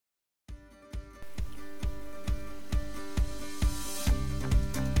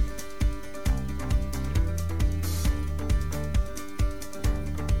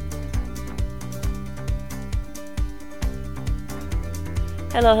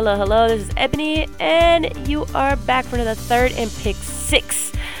Hello, hello, hello. This is Ebony, and you are back for another third and pick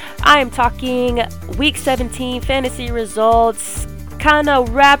six. I am talking week 17 fantasy results, kind of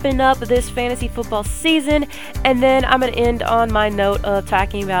wrapping up this fantasy football season, and then I'm going to end on my note of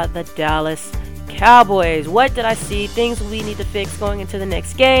talking about the Dallas Cowboys. What did I see? Things we need to fix going into the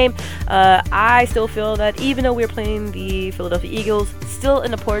next game. I still feel that even though we're playing the Philadelphia Eagles, still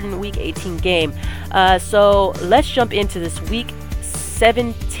an important week 18 game. So let's jump into this week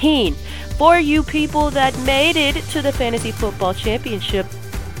 17. For you people that made it to the Fantasy Football Championship,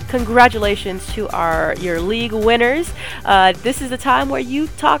 congratulations to your league winners. This is the time where you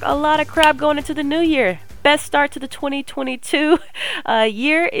talk a lot of crap going into the new year. Best start to the 2022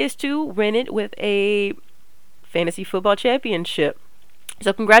 year is to win it with a Fantasy Football Championship.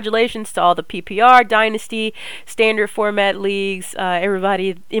 So congratulations to all the PPR, Dynasty, Standard Format leagues,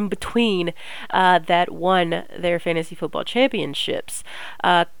 everybody in between that won their Fantasy Football Championships.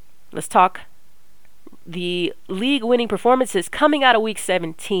 Let's talk the league winning performances coming out of week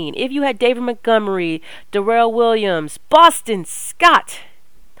 17. If you had David Montgomery, Darrell Williams, Boston Scott,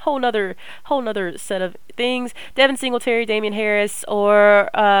 whole nother set of things, Devin Singletary, Damian Harris, or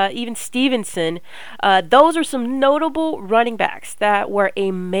even Stevenson, those are some notable running backs that were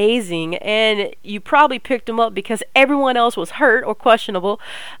amazing, and you probably picked them up because everyone else was hurt or questionable.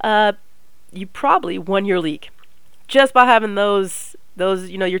 You probably won your league just by having those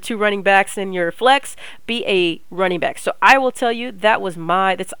your two running backs and your flex be a running back. So I will tell you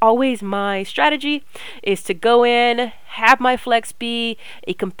that's always my strategy, is to go in, have my flex be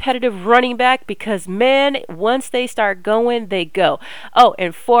a competitive running back, because man, once they start going, they go. Oh,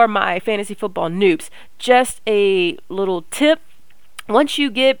 and for my fantasy football noobs, just a little tip: once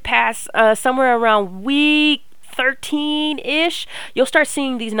you get past somewhere around week 13-ish, you'll start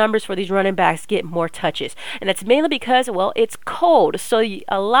seeing these numbers for these running backs get more touches. And that's mainly because, well, it's cold. So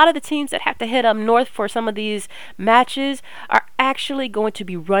a lot of the teams that have to head up north for some of these matches are actually going to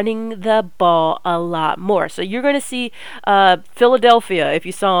be running the ball a lot more. So you're going to see Philadelphia, if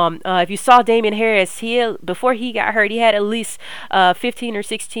you saw him, if you saw Damian Harris, before he got hurt, he had at least 15 or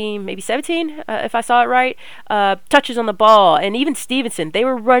 16, maybe 17, if I saw it right, touches on the ball. And even Stevenson, they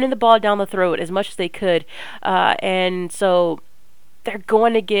were running the ball down the throat as much as they could. And so they're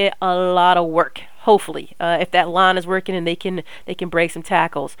going to get a lot of work, hopefully, if that line is working and they can break some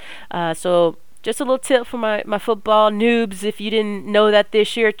tackles. So just a little tip for my football noobs: if you didn't know that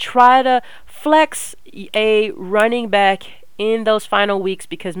this year, try to flex a running back in those final weeks,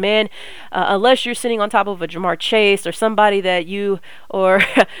 because man, unless you're sitting on top of a Jamar Chase or somebody that or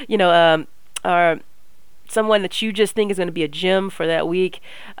someone that you just think is going to be a gem for that week,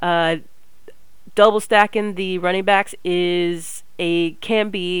 double stacking the running backs can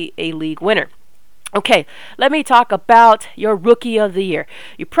be a league winner. Okay, let me talk about your rookie of the year.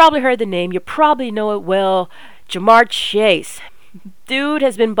 You probably heard the name. You probably know it well. Jamar Chase. Dude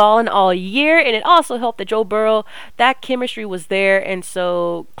has been balling all year, and it also helped that Joe Burrow, that chemistry was there. And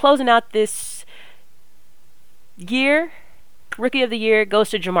so closing out this year, rookie of the year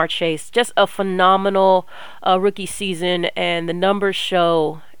goes to Jamar Chase. Just a phenomenal rookie season, and the numbers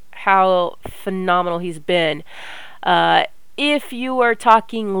show how phenomenal he's been. If you are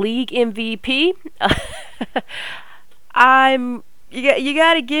talking league MVP, you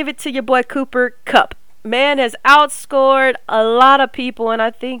got to give it to your boy Cooper Kupp. Man has outscored a lot of people, and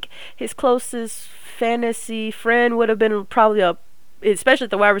I think his closest fantasy friend would have been probably especially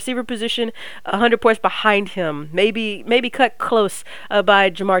at the wide receiver position, 100 points behind him. Maybe cut close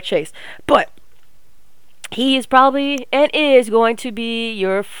by Jamar Chase. But he is probably and is going to be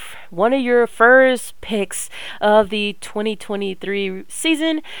one of your first picks of the 2023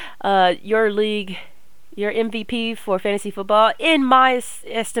 season. Your league, your MVP for fantasy football, in my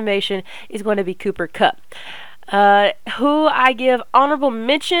estimation, is going to be Cooper Kupp. Who I give honorable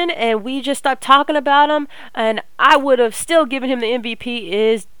mention, and we just stopped talking about him, and I would have still given him the MVP,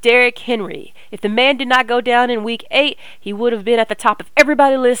 is Derrick Henry. If the man did not go down in week 8, he would have been at the top of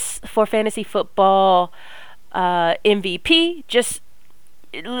everybody's list for fantasy football MVP.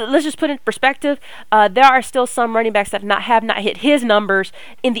 Let's just put it in perspective. There are still some running backs that have not hit his numbers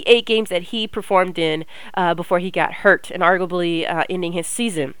in the 8 games that he performed in before he got hurt and arguably ending his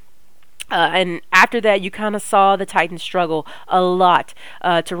season. And after that, you kind of saw the Titans struggle a lot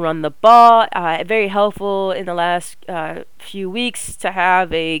to run the ball. Very helpful in the last few weeks to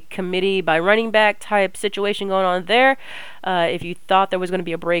have a committee by running back type situation going on there, if you thought there was going to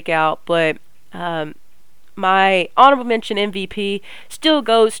be a breakout. But my honorable mention MVP still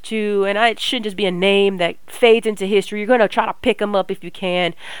goes to, and it shouldn't just be a name that fades into history, you're going to try to pick him up if you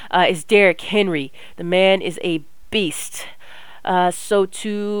can, is Derrick Henry. The man is a beast. So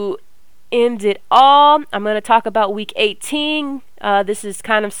to end it all, I'm going to talk about week 18. This is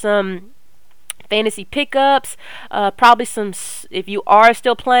kind of some fantasy pickups, probably some, if you are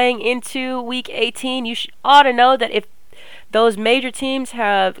still playing into week 18, you ought to know that if those major teams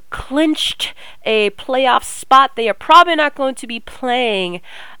have clinched a playoff spot, they are probably not going to be playing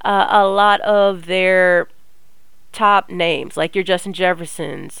a lot of their top names, like your Justin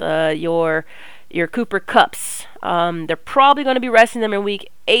Jeffersons, your Cooper Kupps. They're probably going to be resting them in week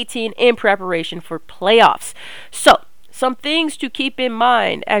 18 in preparation for playoffs. So, some things to keep in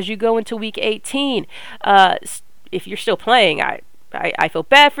mind as you go into week 18. If you're still playing, I feel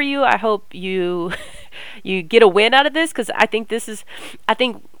bad for you. I hope you you get a win out of this, because I think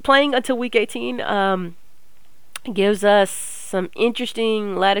playing until week 18 gives us some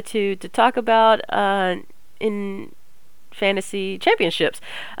interesting latitude to talk about in fantasy championships,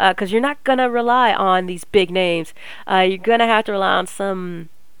 because you're not gonna rely on these big names. You're gonna have to rely on some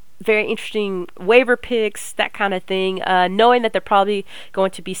very interesting waiver picks, that kind of thing, knowing that they're probably going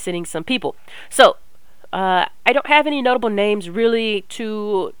to be sitting some people. So I don't have any notable names really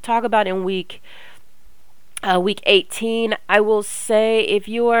to talk about in week 18. I will say, if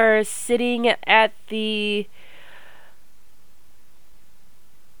you are sitting at the,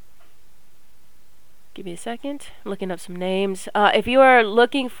 give me a second, I'm looking up some names. If you are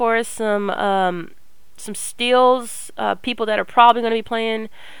looking for some steals, people that are probably going to be playing,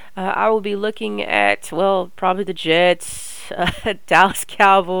 I will be looking at, well, probably the Jets, Dallas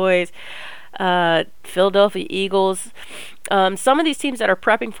Cowboys, Philadelphia Eagles. Some of these teams that are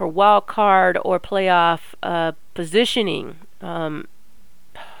prepping for wild card or playoff positioning. Man,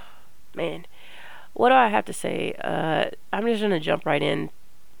 what do I have to say? I'm just going to jump right in.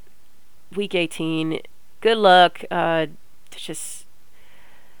 Week 18. Good luck to just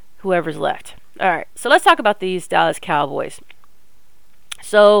whoever's left. All right, so let's talk about these Dallas Cowboys.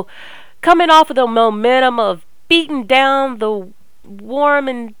 So, coming off of the momentum of beating down the warm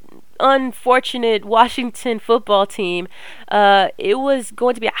and unfortunate Washington football team, it was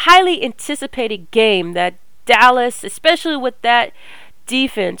going to be a highly anticipated game that Dallas, especially with that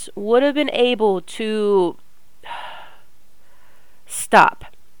defense, would have been able to stop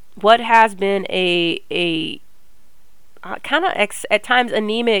what has been a kind of at times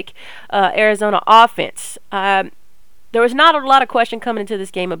anemic Arizona offense. There was not a lot of question coming into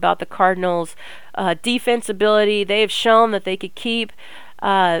this game about the Cardinals' defense ability. They have shown that they could keep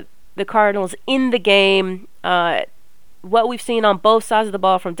the Cardinals in the game. What we've seen on both sides of the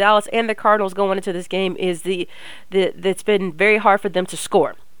ball from Dallas and the Cardinals going into this game is it's been very hard for them to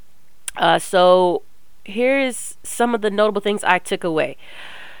score. So here is some of the notable things I took away.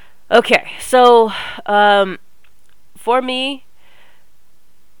 Okay, so for me,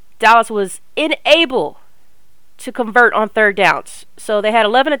 Dallas was unable to convert on third downs. So they had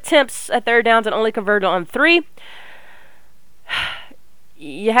 11 attempts at third downs and only converted on 3.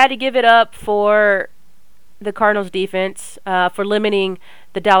 You had to give it up for the Cardinals defense for limiting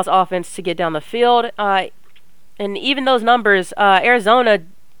the Dallas offense to get down the field. And even those numbers, Arizona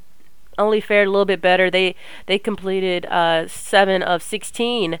only fared a little bit better. They completed 7 of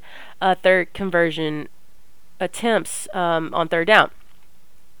 16 third conversion attempts on third down.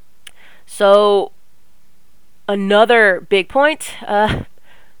 So another big point,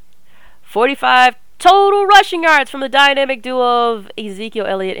 45 total rushing yards from the dynamic duo of Ezekiel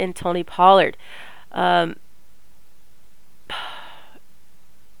Elliott and Tony Pollard,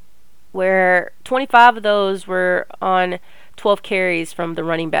 where 25 of those were on 12 carries from the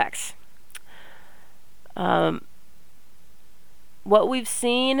running backs. What we've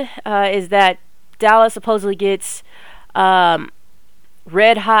seen is that Dallas supposedly gets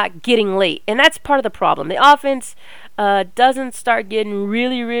red hot getting late, and that's part of the problem. The offense doesn't start getting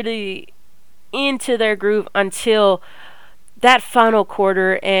really, really into their groove until that final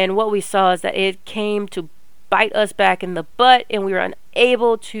quarter, and what we saw is that it came to bite us back in the butt, and we were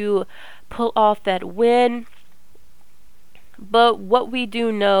unable to pull off that win. But what we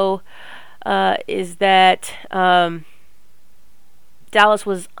do know is that Dallas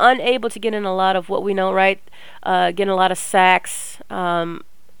was unable to get in a lot of what we know, right? Getting a lot of sacks on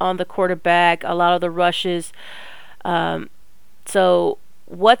the quarterback, a lot of the rushes. So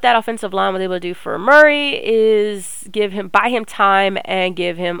what that offensive line was able to do for Murray is buy him time and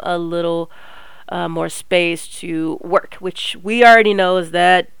give him a little more space to work, which we already know is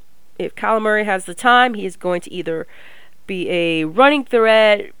that if Kyler Murray has the time, he is going to either be a running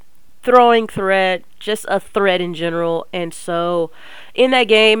threat, throwing threat, just a threat in general. And so in that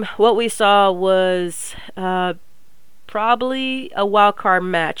game, what we saw was probably a wild card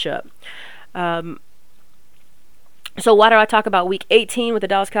matchup. So why do I talk about Week 18 with the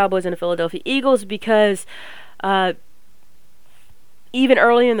Dallas Cowboys and the Philadelphia Eagles? Because even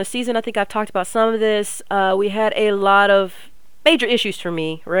early in the season, I think I've talked about some of this, we had a lot of major issues for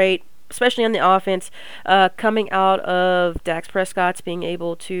me, right? Especially on the offense, coming out of Dak Prescott's being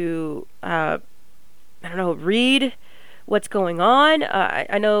able to, read what's going on.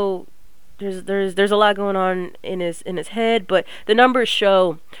 I know there's a lot going on in his head, but the numbers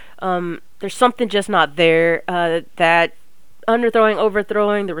show there's something just not there. That underthrowing,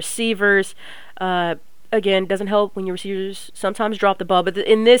 overthrowing the receivers, again, doesn't help when your receivers sometimes drop the ball. But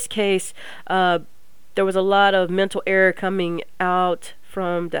in this case, there was a lot of mental error coming out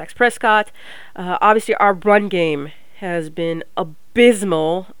from Dak Prescott. Obviously, our run game has been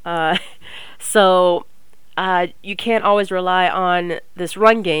abysmal. So you can't always rely on this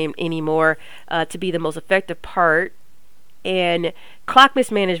run game anymore to be the most effective part. And clock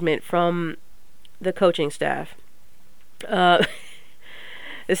mismanagement from the coaching staff.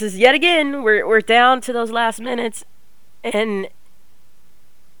 This is yet again, we're down to those last minutes, and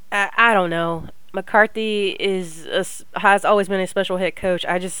I don't know. McCarthy has always been a special head coach.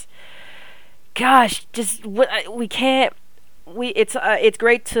 We can't. It's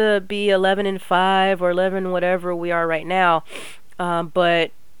great to be 11-5 or 11 whatever we are right now,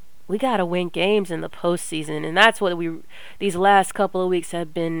 but we gotta win games in the postseason, and that's what these last couple of weeks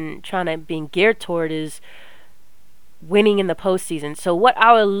have been being geared toward, is winning in the postseason. So what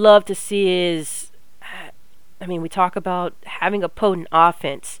I would love to see is, we talk about having a potent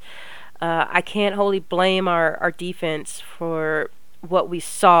offense. I can't wholly blame our defense for what we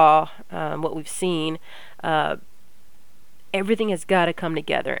saw, what we've seen. Everything has got to come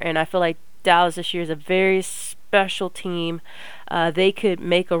together, and I feel like Dallas this year is a very special team. They could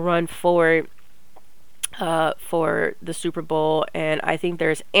make a run for the Super Bowl, and I think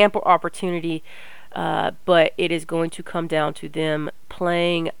there's ample opportunity. But it is going to come down to them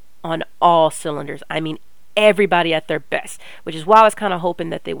playing on all cylinders. Everybody at their best, which is why I was kind of hoping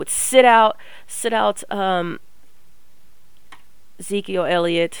that they would sit out Ezekiel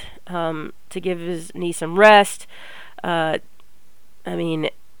Elliott to give his knee some rest. You kind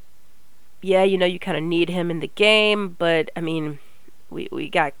of need him in the game, but we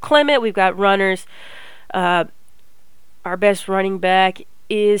got Clement, we've got runners. Our best running back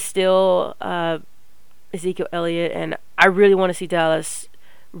is still Ezekiel Elliott, and I really want to see Dallas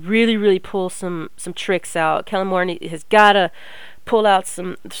really pull some tricks out. Kellen Moore has got to pull out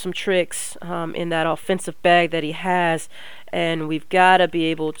some tricks in that offensive bag that he has, and we've got to be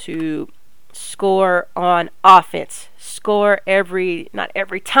able to score on offense. Score not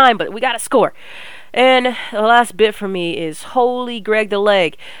every time, but we got to score. And the last bit for me is holy Greg the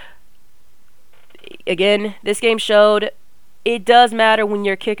Leg. Again, this game showed it does matter when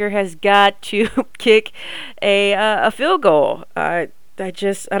your kicker has got to kick a field goal. I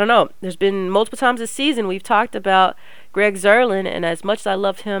don't know. There's been multiple times this season we've talked about Greg Zuerlein, and as much as I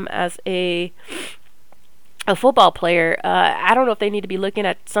loved him as a football player, I don't know if they need to be looking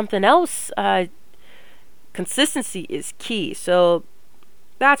at something else. Consistency is key. So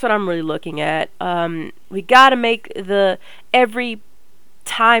that's what I'm really looking at. We got to make every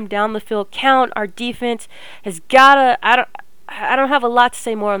time down the field count. Our defense has got to. I don't have a lot to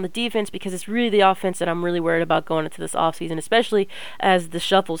say more on the defense because it's really the offense that I'm really worried about going into this offseason, especially as the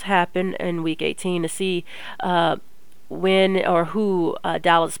shuffles happen in Week 18 to see when or who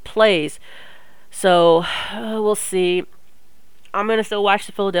Dallas plays. So we'll see. I'm going to still watch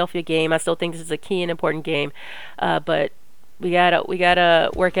the Philadelphia game. I still think this is a key and important game, but we gotta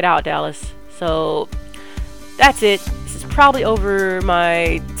work it out, Dallas. So that's it. This is probably over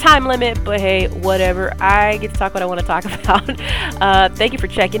my time limit, but hey, whatever. I get to talk what I want to talk about. Thank you for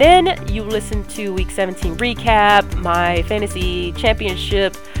checking in. You listened to Week 17 recap, my fantasy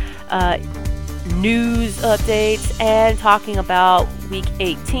championship news updates, and talking about Week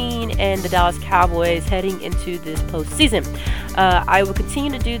 18 and the Dallas Cowboys heading into this postseason. I will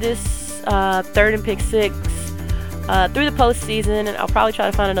continue to do this third and pick six through the postseason, and I'll probably try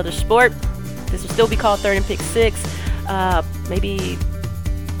to find another sport. This will still be called Third and Pick 6. Maybe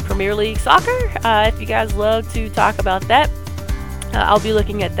Premier League soccer, if you guys love to talk about that. I'll be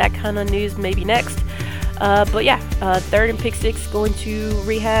looking at that kind of news maybe next. But yeah, Third and Pick 6 going to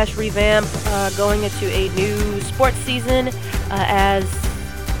revamp, going into a new sports season as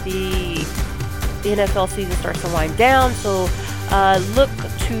the NFL season starts to wind down. So look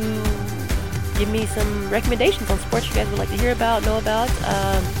to give me some recommendations on sports you guys would like to hear about, know about,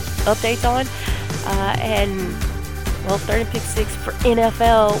 updates on. Third and Pick 6 for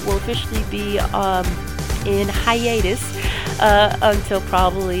NFL will officially be in hiatus until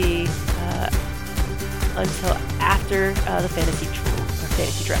probably until after the fantasy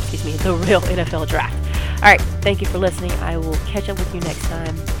draft, the real NFL draft. All right, thank you for listening. I will catch up with you next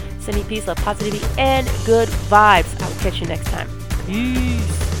time. Sending peace, love, positivity, and good vibes. I will catch you next time.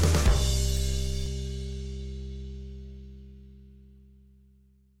 Peace.